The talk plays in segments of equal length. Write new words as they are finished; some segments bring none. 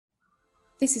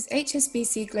This is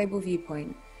HSBC Global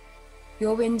Viewpoint,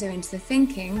 your window into the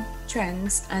thinking,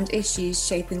 trends and issues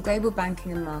shaping global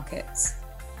banking and markets.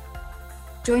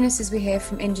 Join us as we hear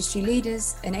from industry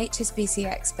leaders and HSBC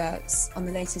experts on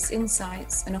the latest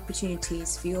insights and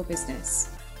opportunities for your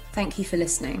business. Thank you for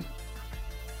listening.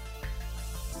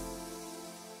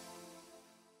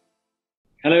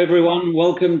 Hello everyone,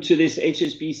 welcome to this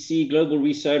HSBC Global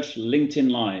Research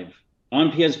LinkedIn Live. I'm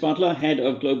Piers Butler, Head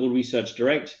of Global Research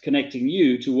Direct, connecting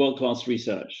you to world-class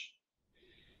research.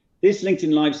 This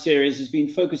LinkedIn Live series has been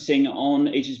focusing on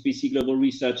HSBC Global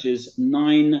Research's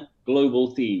 9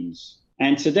 global themes.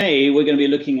 And today we're going to be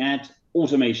looking at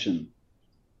automation.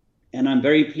 And I'm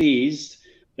very pleased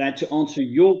that to answer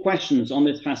your questions on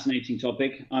this fascinating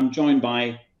topic, I'm joined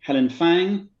by Helen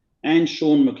Fang and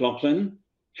Sean McLaughlin,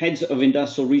 Heads of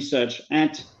Industrial Research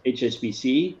at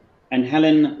HSBC. And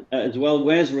Helen as well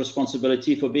wears the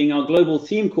responsibility for being our global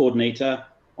theme coordinator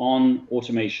on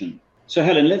automation. So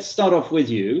Helen, let's start off with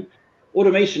you.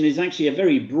 Automation is actually a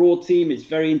very broad theme. It's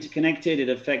very interconnected. It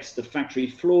affects the factory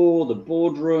floor, the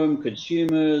boardroom,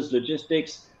 consumers,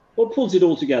 logistics. What pulls it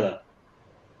all together?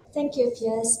 Thank you,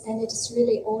 Piers, and it is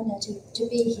really an honor to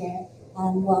be here.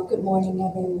 Well, good morning,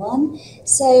 everyone.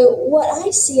 So what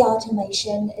I see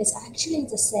automation is actually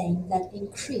the same that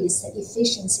increase the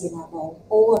efficiency level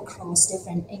all across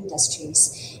different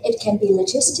industries. It can be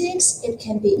logistics, it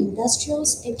can be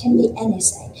industrials, it can be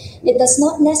anything. It does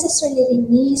not necessarily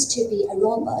need to be a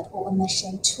robot or a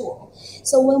machine tool.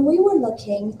 So when we were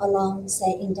looking along,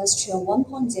 say, Industrial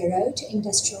 1.0 to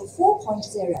Industrial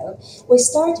 4.0, we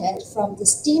started from the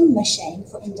steam machine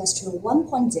for Industrial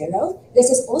 1.0. This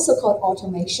is also called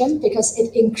automation because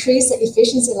it increased the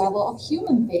efficiency level of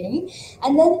human being.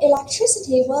 And then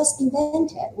electricity was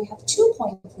invented. We have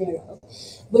 2.0.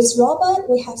 With robot,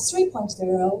 we have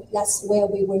 3.0. That's where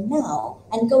we were now.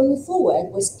 And going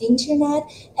forward with internet,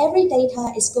 every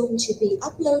data is going to be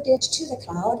uploaded to the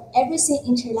cloud, everything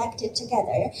interacted together.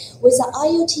 With the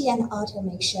IoT and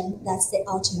automation, that's the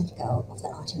ultimate goal of the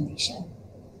automation.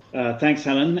 Thanks,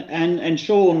 Helen. And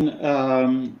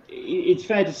Sean, it's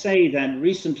fair to say that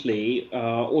recently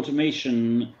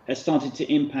automation has started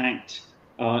to impact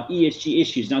ESG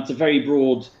issues. Now, it's a very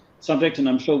broad subject, and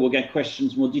I'm sure we'll get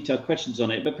questions, more detailed questions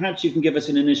on it, but perhaps you can give us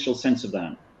an initial sense of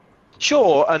that.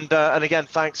 Sure, and again,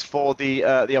 thanks for the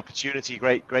opportunity.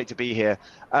 Great to be here.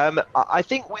 I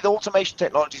think with automation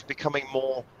technologies becoming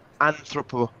more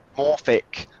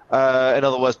anthropomorphic, in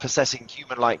other words, possessing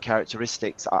human-like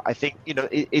characteristics, I think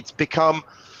it's become,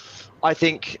 I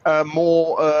think,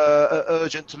 more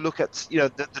urgent to look at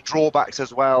the drawbacks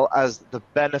as well as the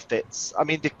benefits. I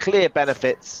mean, the clear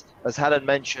benefits, as Helen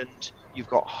mentioned, you've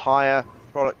got higher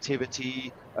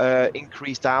productivity,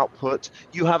 increased output.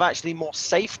 You have actually more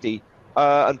safety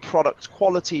and product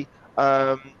quality.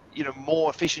 More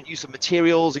efficient use of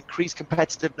materials, increased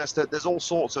competitiveness. There's all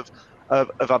sorts of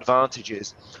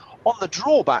advantages. On the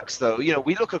drawbacks, though,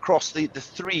 we look across the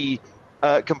three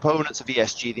components of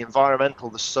ESG: the environmental,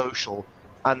 the social,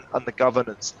 and the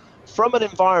governance. From an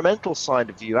environmental side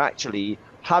of view, actually,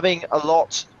 having a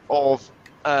lot of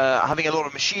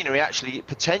machinery actually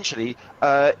potentially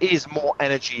is more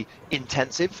energy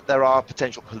intensive. There are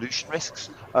potential pollution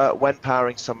risks when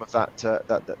powering some of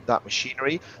that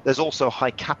machinery. There's also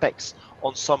high capex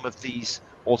on some of these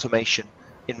automation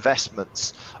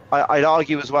investments. I'd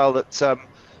argue as well that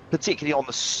particularly on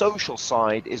the social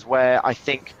side is where I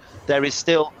think there is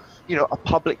still a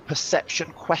public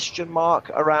perception question mark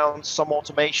around some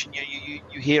automation.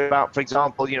 You hear about, for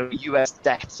example, US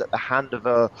deaths at the hand of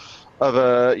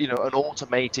an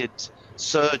automated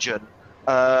surgeon,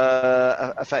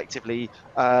 effectively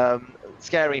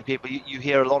scaring people. You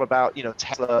hear a lot about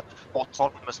Tesla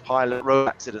autonomous pilot road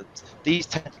accidents. These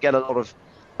tend to get a lot of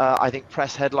I think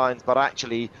press headlines, but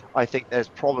actually I think there's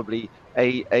probably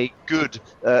a good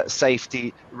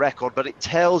safety record. But it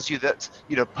tells you that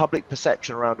public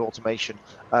perception around automation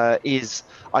is,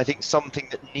 I think, something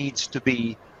that needs to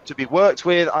be worked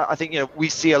with. I think we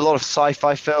see a lot of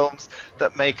sci-fi films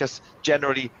that make us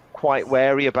generally quite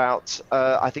wary about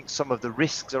I think some of the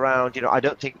risks around. I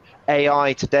don't think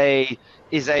AI today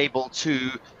is able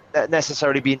to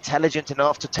necessarily be intelligent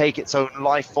enough to take its own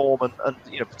life form and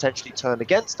potentially turn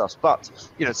against us. But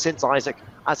since Isaac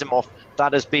Asimov,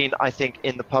 that has been, I think,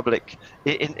 in the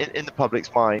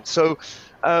public's mind. So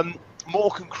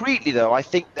more concretely, though, I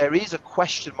think there is a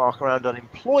question mark around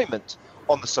unemployment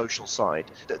on the social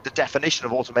side. The definition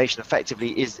of automation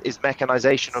effectively is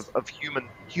mechanization of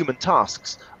human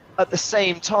tasks. At the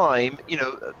same time,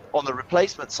 on the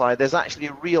replacement side, there's actually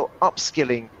a real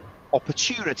upskilling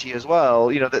opportunity as well.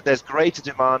 That there's greater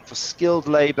demand for skilled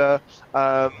labor,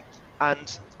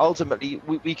 And ultimately,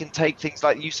 we can take things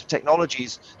like the use of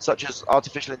technologies such as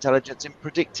artificial intelligence in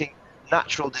predicting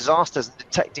natural disasters and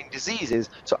detecting diseases.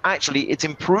 So actually, it's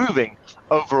improving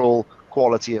overall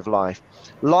quality of life.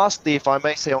 Lastly, if I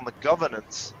may say, on the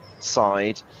governance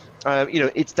side,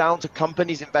 it's down to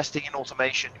companies investing in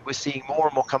automation. We're seeing more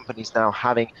and more companies now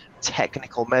having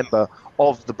technical member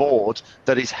of the board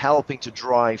that is helping to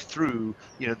drive through,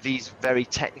 these very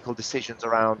technical decisions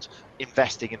around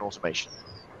investing in automation.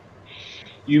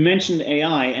 You mentioned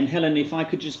AI, and Helen, if I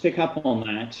could just pick up on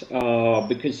that,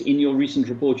 because in your recent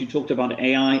report, you talked about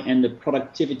AI and the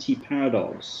productivity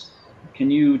paradox. Can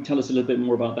you tell us a little bit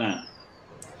more about that?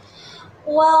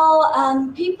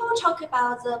 Well, people talk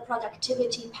about the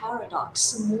productivity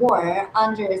paradox more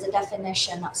under the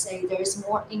definition of, say, there's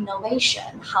more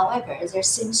innovation. However, there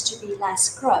seems to be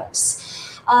less growth.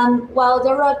 Well,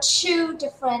 there are two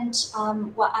different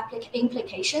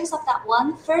implications of that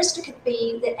one. First, it could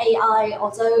be the AI,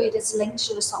 although it is linked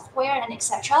to the software and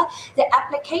etc., the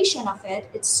application of it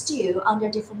is still under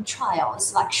different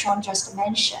trials, like Sean just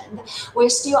mentioned. We're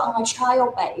still on a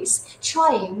trial base,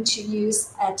 trying to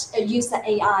use the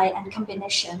AI and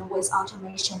combination with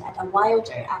automation at a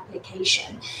wilder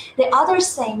application. The other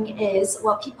thing is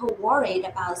what people worried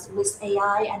about with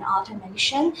AI and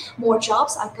automation, more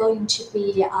jobs are going to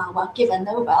be given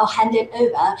over or handed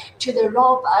over to the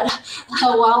robot.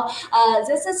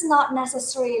 This is not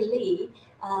necessarily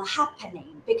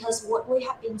happening, because what we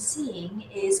have been seeing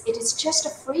is it is just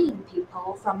freeing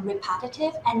people from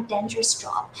repetitive and dangerous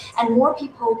job, and more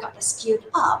people got skilled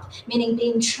up, meaning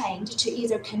being trained to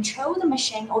either control the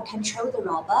machine or control the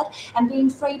robot, and being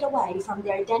freed away from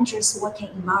their dangerous working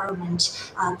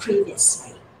environment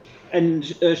previously. And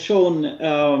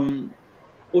Sean,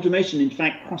 automation, in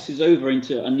fact, crosses over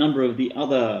into a number of the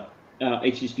other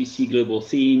HSBC global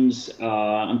themes.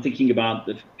 I'm thinking about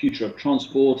the future of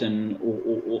transport and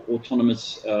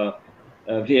autonomous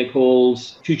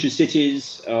vehicles, future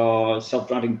cities,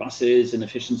 self-driving buses, and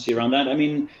efficiency around that. I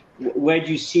mean, where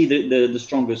do you see the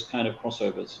strongest kind of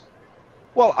crossovers?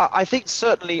 Well, I think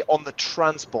certainly on the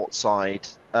transport side,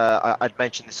 I'd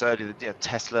mentioned this earlier,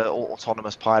 Tesla or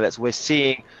autonomous pilots. We're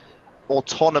seeing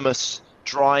autonomous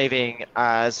driving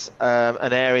as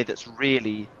an area that's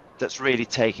really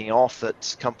taking off,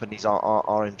 that companies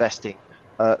are investing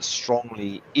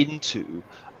strongly into,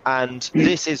 and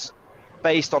this is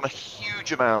based on a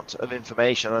huge amount of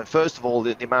information. And first of all,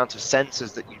 the amount of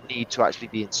sensors that you need to actually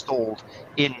be installed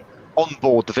on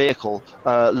board the vehicle,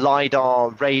 LiDAR,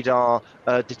 radar,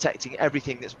 detecting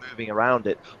everything that's moving around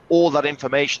it. All that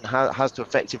information has to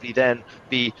effectively then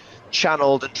be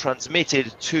channeled and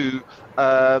transmitted to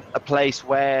a place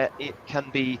where it can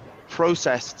be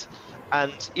processed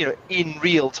and, in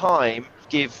real time,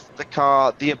 give the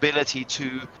car the ability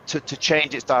to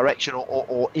change its direction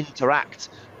or interact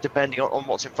depending on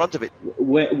what's in front of it.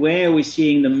 Where are we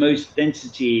seeing the most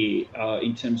density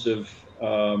in terms of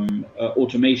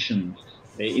automation?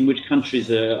 In which countries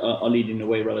are leading the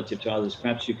way relative to others?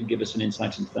 Perhaps you could give us an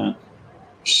insight into that.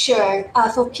 Sure.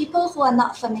 For people who are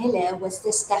not familiar with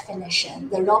this definition,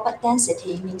 the robot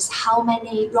density means how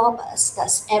many robots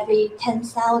does every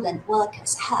 10,000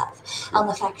 workers have on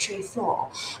the factory floor.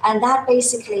 And that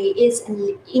basically is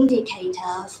an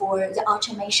indicator for the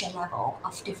automation level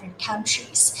of different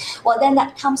countries. Well, then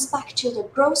that comes back to the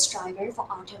growth driver for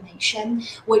automation,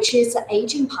 which is the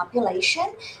aging population.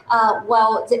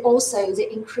 Also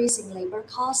the increasing labor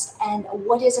cost, and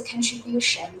what is a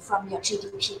contribution from your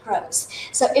GDP growth.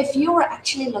 So if you are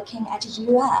actually looking at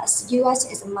US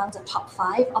is among the top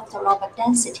 5 of the robot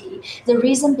density. The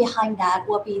reason behind that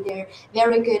will be their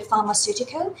very good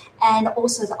pharmaceutical and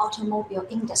also the automobile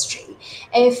industry.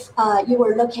 If you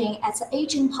were looking at the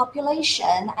aging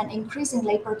population and increasing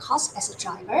labor cost as a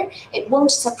driver, it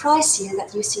won't surprise you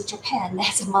that you see Japan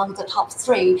as among the top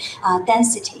 3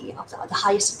 density of the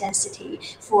highest density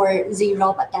for the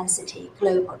robot density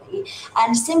globally.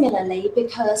 And similarly,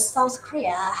 because South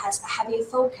Korea has a heavy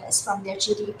focus from their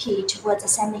GDP towards the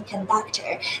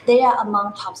semiconductor, they are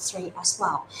among top 3 as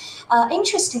well.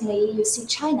 Interestingly, you see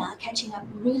China catching up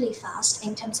really fast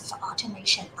in terms of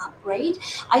automation upgrade.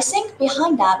 I think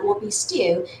behind that will be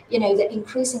still, the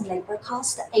increasing labor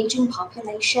cost, the aging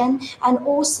population, and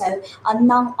also a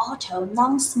non-auto,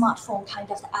 non-smartphone kind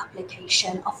of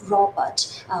application of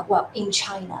robot, in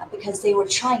China, because they were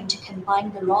trying to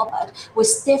combine the robot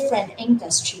with different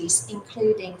industries,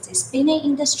 including the spinning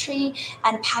industry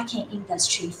and packing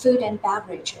industry, food and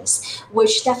beverages,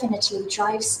 which definitely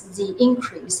drives the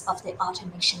increase of the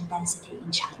automation density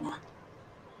in China.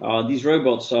 These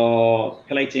robots are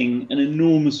collecting an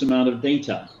enormous amount of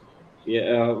data.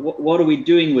 what are we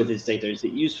doing with this data? Is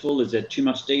it useful? Is it too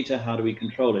much data? How do we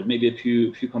control it? Maybe a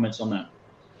few comments on that.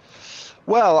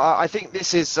 Well, I think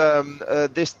this is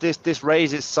this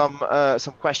raises some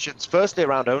questions. Firstly,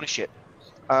 around ownership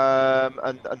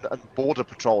and border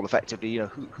patrol. Effectively,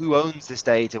 who owns this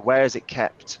data? Where is it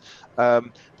kept?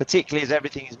 Particularly as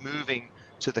everything is moving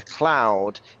to the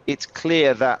cloud, it's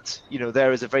clear that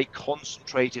there is a very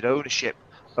concentrated ownership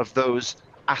of those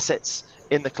assets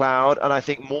in the cloud, and I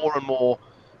think more and more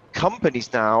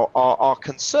companies now are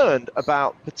concerned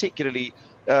about particularly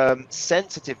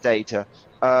sensitive data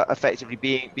effectively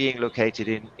being located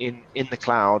in the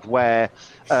cloud, where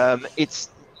it's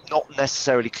not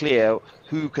necessarily clear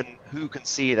who can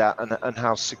see that and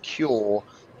how secure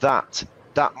that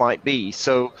might be.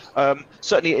 So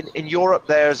certainly in Europe,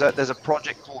 there's a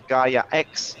project called Gaia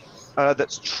X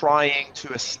that's trying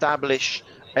to establish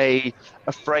a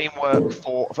framework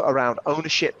for around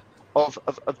ownership of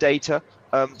data,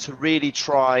 to really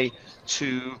try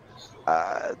to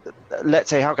let's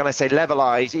say, how can I say,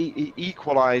 levelize,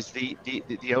 equalize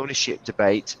the ownership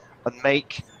debate and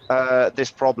make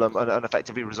this problem and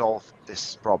effectively resolve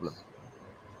this problem.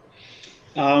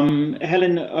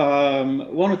 Helen,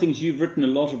 one of the things you've written a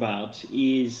lot about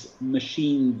is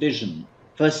machine vision.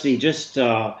 Firstly, just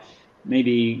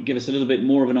maybe give us a little bit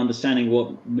more of an understanding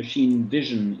what machine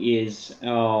vision is,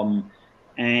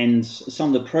 and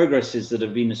some of the progresses that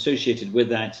have been associated with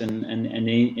that, and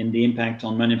the impact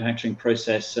on manufacturing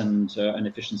process and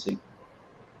efficiency.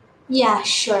 Yeah,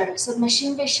 sure. So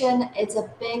machine vision is a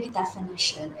big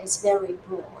definition. It's very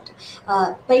broad.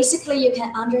 Basically, you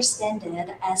can understand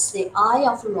it as the eye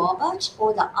of a robot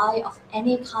or the eye of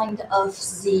any kind of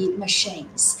the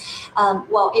machines.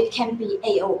 Well, it can be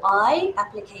AOI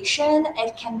application.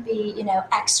 It can be,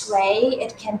 X-ray.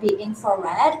 It can be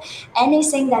infrared.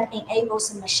 Anything that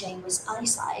enables a machine with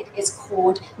eyesight is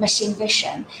called machine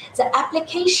vision. The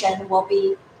application will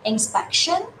be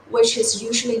inspection, which is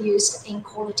usually used in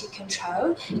quality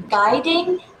control,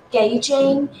 guiding,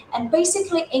 gauging, and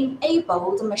basically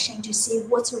enable the machine to see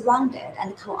what's around it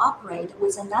and cooperate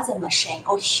with another machine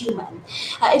or human.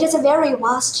 It is a very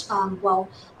vast, I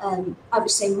would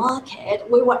say market.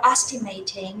 We were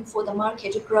estimating for the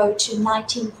market to grow to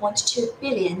 $19.2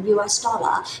 billion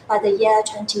by the year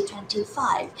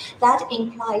 2025. That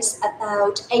implies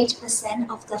about 8%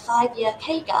 of the 5-year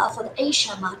CAGR for the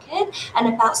Asia market and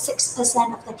about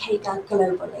 6% of the CAGR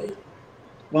globally.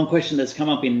 One question that's come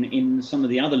up in some of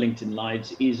the other LinkedIn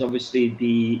Lives is obviously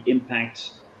the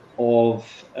impact of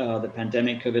the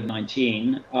pandemic,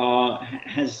 COVID-19. How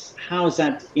has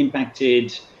that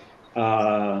impacted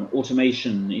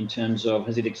automation in terms of,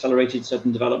 has it accelerated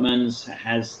certain developments?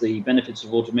 Has the benefits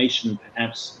of automation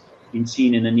perhaps been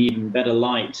seen in an even better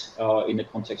light in the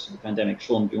context of the pandemic?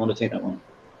 Sean, do you want to take that one?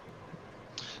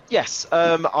 Yes,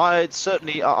 I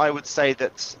would say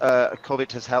that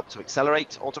COVID has helped to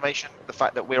accelerate automation. The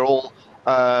fact that we're all,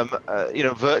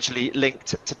 virtually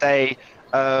linked today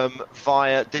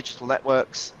via digital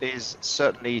networks is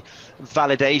certainly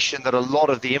validation that a lot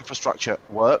of the infrastructure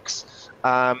works.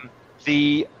 I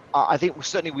think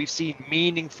certainly we've seen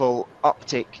meaningful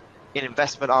uptick in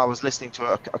investment. I was listening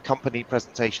to a company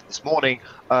presentation this morning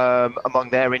among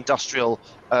their industrial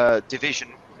division.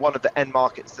 One of the end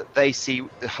markets that they see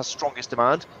that has strongest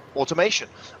demand, automation.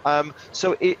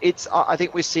 So I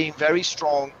think we're seeing very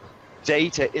strong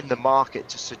data in the market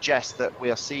to suggest that we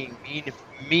are seeing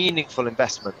meaningful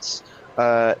investments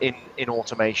in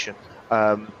automation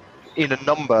in a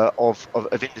number of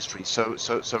industries.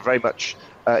 So very much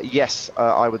yes,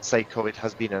 I would say COVID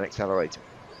has been an accelerator.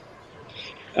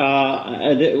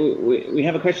 We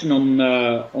have a question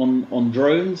on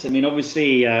drones. I mean,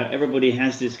 obviously, everybody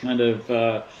has this kind of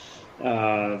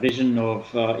vision of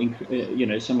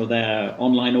some of their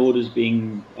online orders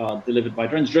being delivered by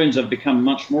drones. Drones have become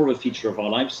much more of a feature of our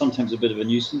lives, sometimes a bit of a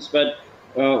nuisance. But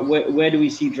where do we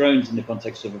see drones in the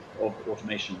context of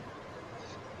automation?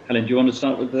 Helen, do you want to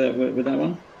start with that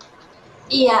one?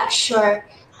 Yeah, sure.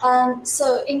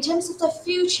 So in terms of the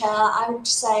future, I would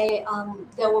say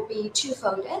there will be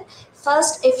twofold.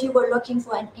 First, if you were looking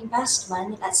for an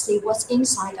investment, let's see what's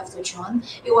inside of the drone.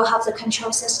 You will have the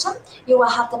control system. You will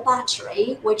have the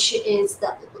battery, which is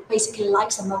basically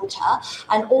like a motor,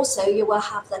 and also you will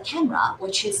have the camera,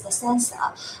 which is the sensor.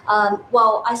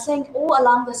 I think all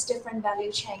along this different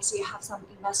value chains, you have some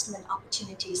investment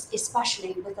opportunities,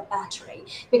 especially with the battery,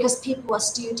 because people are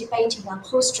still debating on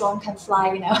whose drone can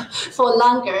fly, for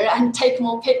longer. stronger and take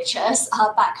more pictures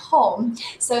back home.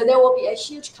 So there will be a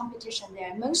huge competition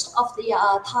there. Most of the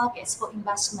targets for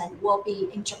investment will be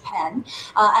in Japan.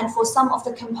 And for some of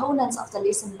the components of the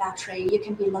lithium battery, you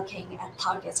can be looking at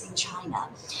targets in China.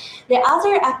 The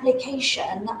other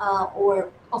application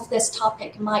of this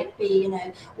topic might be,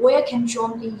 where can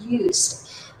drone be used?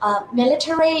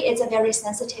 Military is a very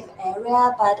sensitive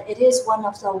area, but it is one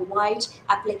of the wide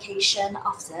application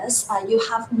of this. You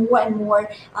have more and more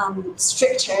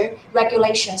stricter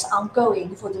regulations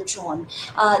ongoing for the drone.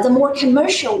 The more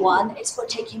commercial one is for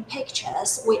taking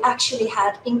pictures. We actually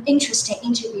had interesting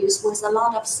interviews with a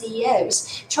lot of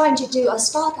CEOs trying to do a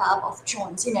startup of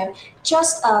drones,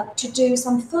 just to do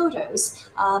some photos.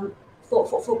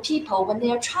 For people when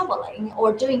they are traveling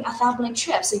or doing a family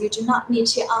trip. So you do not need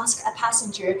to ask a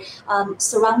passenger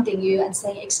surrounding you and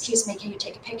say, excuse me, can you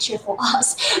take a picture for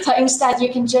us? So instead, you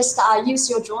can just use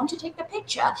your drone to take the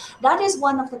picture. That is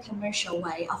one of the commercial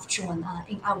way of drone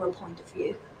in our point of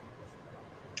view.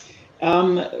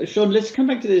 Sean, let's come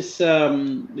back to this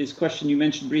this question you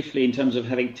mentioned briefly in terms of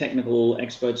having technical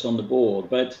experts on the board.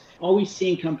 But are we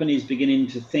seeing companies beginning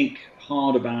to think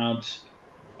hard about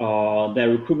their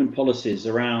recruitment policies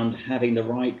around having the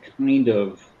right kind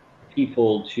of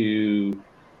people to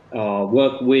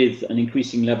work with an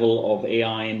increasing level of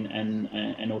AI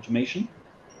and automation?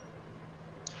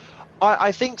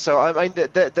 I think so. I mean,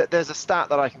 there's a stat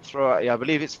that I can throw at you. I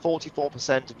believe it's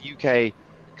 44% of UK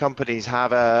companies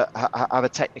have a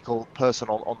technical person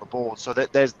on the board. So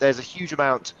there's a huge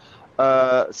amount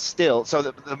still. So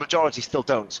the majority still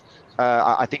don't.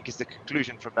 I think is the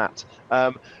conclusion from that.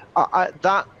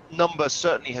 That number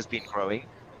certainly has been growing,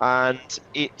 and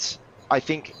it, I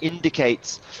think,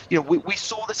 indicates, we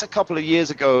saw this a couple of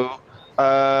years ago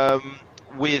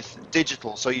with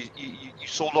digital. So you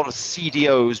saw a lot of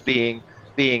CDOs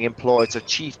being employed, so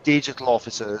chief digital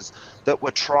officers that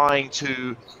were trying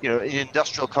to, in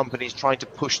industrial companies, trying to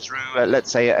push through,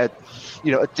 let's say, a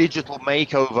digital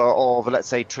makeover of, let's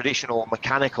say, traditional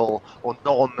mechanical or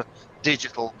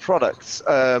non-digital products.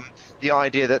 The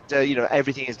idea that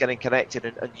everything is getting connected,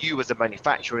 and you as a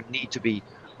manufacturer need to be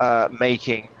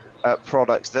making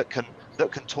products that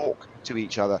can talk to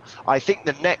each other. I think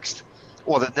the next,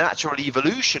 or the natural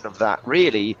evolution of that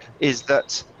really is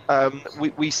that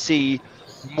we see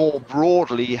more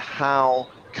broadly how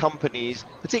companies,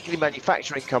 particularly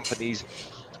manufacturing companies,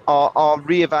 are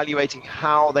reevaluating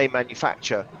how they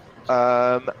manufacture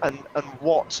and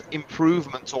what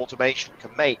improvements automation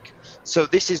can make. So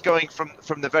this is going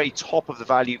from the very top of the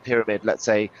value pyramid, let's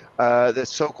say, the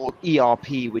so-called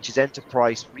ERP, which is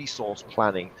enterprise resource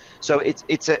planning. So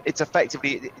it's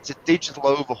effectively a digital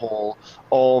overhaul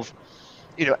of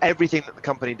everything that the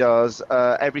company does.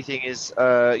 Everything is,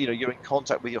 you're in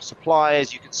contact with your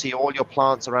suppliers. You can see all your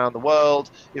plants around the world,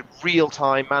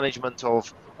 real-time management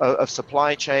of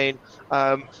supply chain,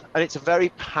 and it's a very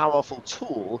powerful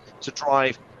tool to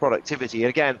drive productivity. And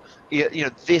again,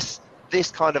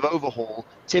 this kind of overhaul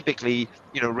typically,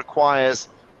 requires,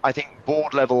 I think,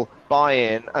 board level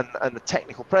buy-in, and the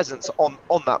technical presence on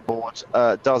that board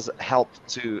does help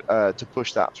to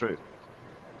push that through.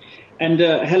 And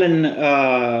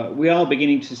Helen, we are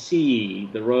beginning to see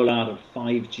the rollout of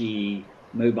 5G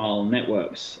mobile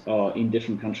networks in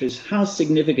different countries. How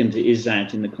significant is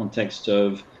that in the context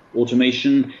of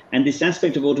automation, and this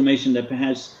aspect of automation that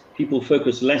perhaps people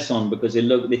focus less on because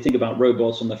they think about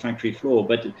robots on the factory floor,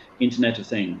 but Internet of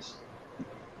Things?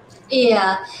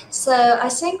 Yeah, so I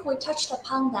think we touched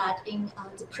upon that in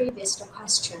the previous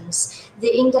questions.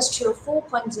 The Industrial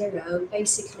 4.0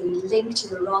 basically linked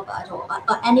the robot or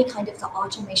any kind of the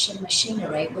automation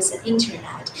machinery with the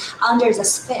internet under the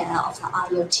sphere of the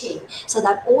IoT, so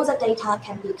that all the data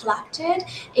can be collected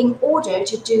in order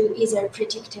to do either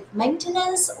predictive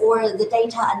maintenance or the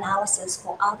data analysis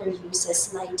for other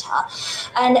uses later.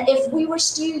 And if we were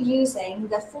still using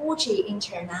the 4G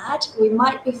internet, we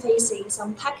might be facing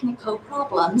some technical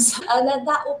problems, and then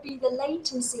that will be the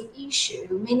latency issue,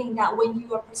 meaning that when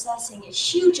you are processing a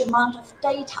huge amount of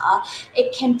data,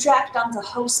 it can drag down the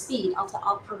whole speed of the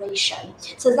operation.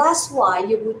 So that's why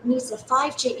you would need the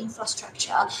 5G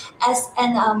infrastructure as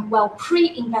an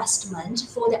pre-investment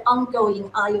for the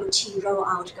ongoing IoT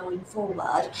rollout going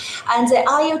forward. And the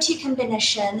IoT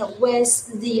combination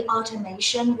with the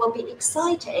automation will be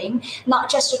exciting, not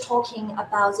just talking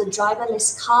about the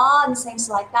driverless car and things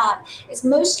like that. It's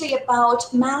mostly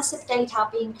about massive data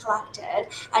being collected,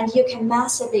 and you can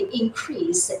massively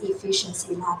increase the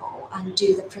efficiency level and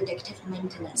do the predictive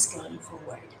maintenance going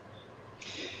forward.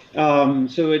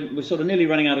 So we're sort of nearly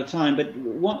running out of time, but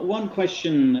one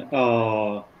question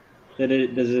that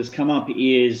that has come up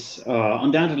is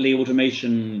undoubtedly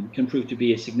automation can prove to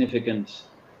be a significant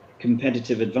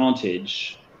competitive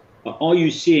advantage. Are you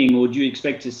seeing, or do you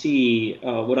expect to see,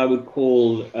 what I would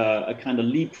call a kind of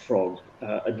leapfrog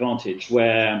advantage,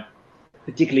 where,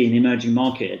 particularly in emerging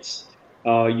markets,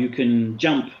 you can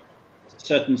jump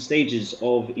certain stages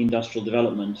of industrial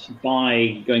development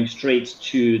by going straight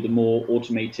to the more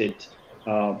automated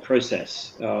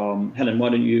process? Helen, why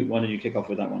don't you kick off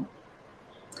with that one?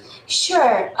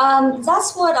 Sure.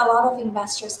 That's what a lot of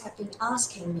investors have been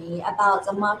asking me about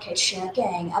the market share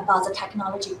gain, about the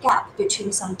technology gap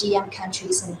between some DM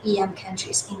countries and EM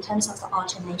countries in terms of the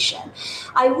automation.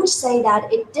 I would say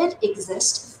that it did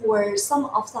exist for some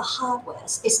of the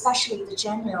hardwares, especially the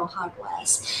general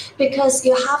hardwares, because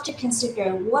you have to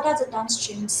consider what are the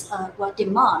downstreams, what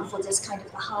demand for this kind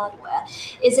of the hardware.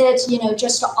 Is it,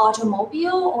 just an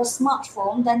automobile or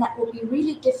smartphone? Then that will be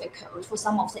really difficult for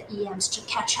some of the EMs to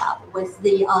catch up with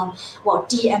the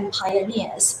DM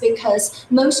pioneers, because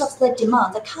most of the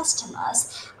demand, the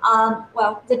customers,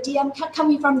 the DM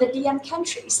coming from the DM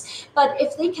countries. But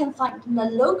if they can find the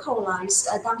localized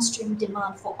downstream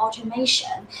demand for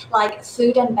automation, like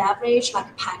food and beverage,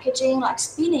 like packaging, like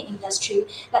spinning industry,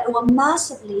 that will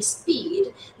massively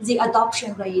speed the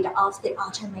adoption rate of the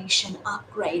automation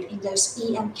upgrade in those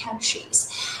EM countries.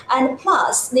 And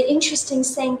plus, the interesting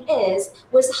thing is,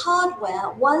 with hardware,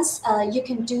 once you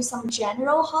can do some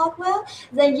general hardware,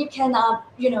 then you can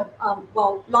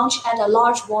launch at a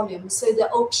large volume, so the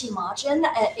OP margin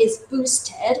is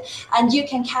boosted, and you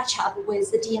can catch up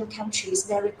with the DM countries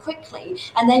very quickly.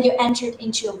 And then you entered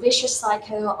into a vicious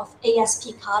cycle of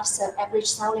ASP card, so average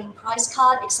selling price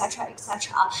card, etc.,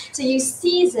 etc. So you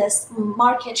see this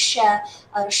market share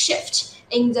shift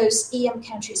in those EM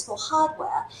countries for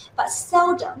hardware, but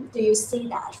seldom do you see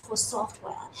that for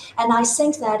software. And I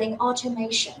think that in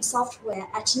automation, software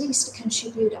at least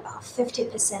contribute about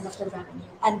 50% of the revenue,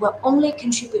 and will only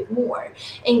contribute more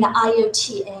in the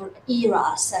IoT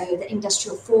era, so the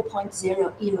Industrial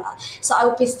 4.0 era. So I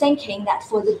would be thinking that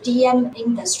for the DM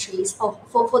industries, or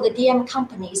for the DM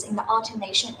companies in the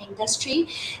automation industry,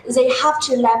 they have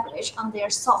to leverage on their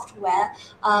software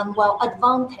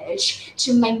advantage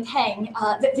to maintain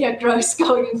their growth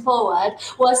going forward.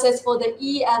 Versus for the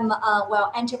EM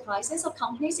enterprises or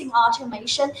companies in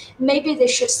automation, maybe they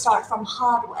should start from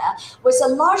hardware. With a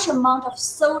large amount of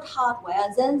sold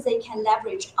hardware, then they can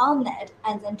leverage on it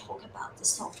and then talk about the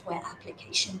software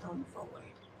application going forward.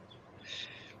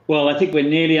 Well, I think we're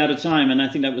nearly out of time, and I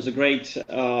think that was a great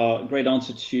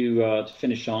answer to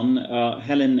finish on.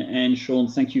 Helen and Sean,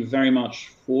 thank you very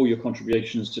much for your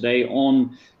contributions today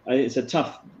on. It's a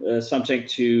tough subject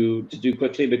to do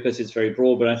quickly because it's very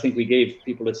broad, but I think we gave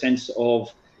people a sense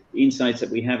of the insights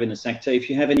that we have in the sector. If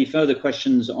you have any further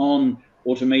questions on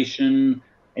automation,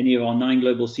 any of our 9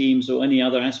 global themes, or any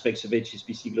other aspects of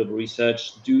HSBC Global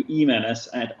Research, do email us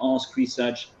at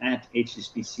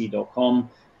askresearch@hsbc.com.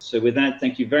 So with that,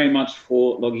 thank you very much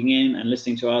for logging in and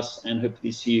listening to us, and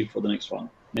hopefully see you for the next one.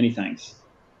 Many thanks.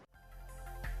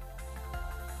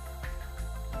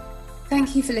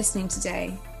 Thank you for listening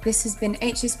today. This has been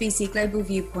HSBC Global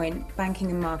Viewpoint,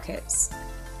 Banking and Markets.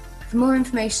 For more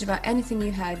information about anything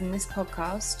you heard in this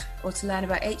podcast, or to learn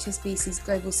about HSBC's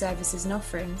global services and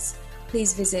offerings,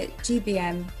 please visit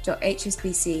gbm.hsbc.com.